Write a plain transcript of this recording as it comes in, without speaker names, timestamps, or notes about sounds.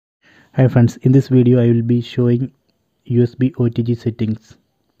Hi friends, in this video I will be showing USB OTG settings.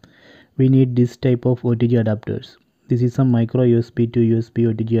 We need this type of OTG adapters. This is a micro USB to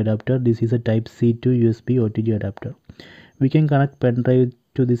USB OTG adapter. This is a type C to USB OTG adapter. We can connect pen drive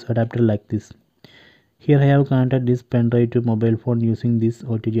to this adapter like this. Here I have connected this pen drive to mobile phone using this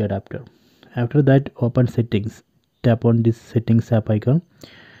OTG adapter. After that, open settings. Tap on this settings app icon.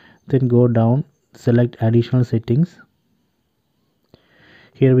 Then go down, select additional settings.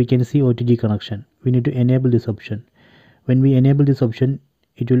 Here we can see OTG connection. We need to enable this option. When we enable this option,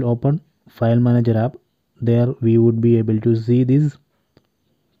 it will open file manager app. There we would be able to see this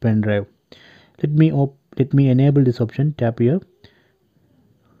pen drive. Let me enable this option. Tap here.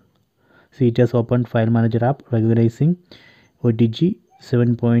 See, it has opened file manager app recognizing OTG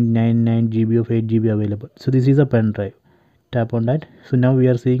 7.99 GB of 8 GB available. So this is a pen drive. Tap on that. So now we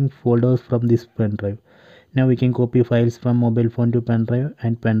are seeing folders from this pen drive. Now we can copy files from mobile phone to pen drive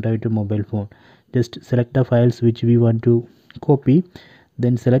and pen drive to mobile phone. Just select the files which we want to copy,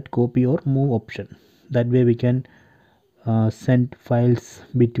 then select copy or move option. That way we can send files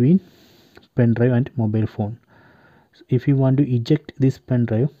between pen drive and mobile phone. So if you want to eject this pen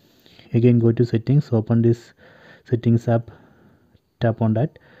drive, again go to settings, open this settings app, tap on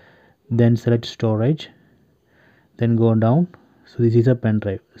that, then select storage, then go down. So this is a pen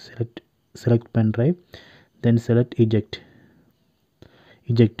drive. Select pen drive, then select ejecting.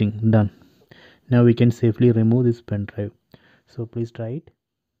 Done. Now we can safely remove this pen drive. So please try it.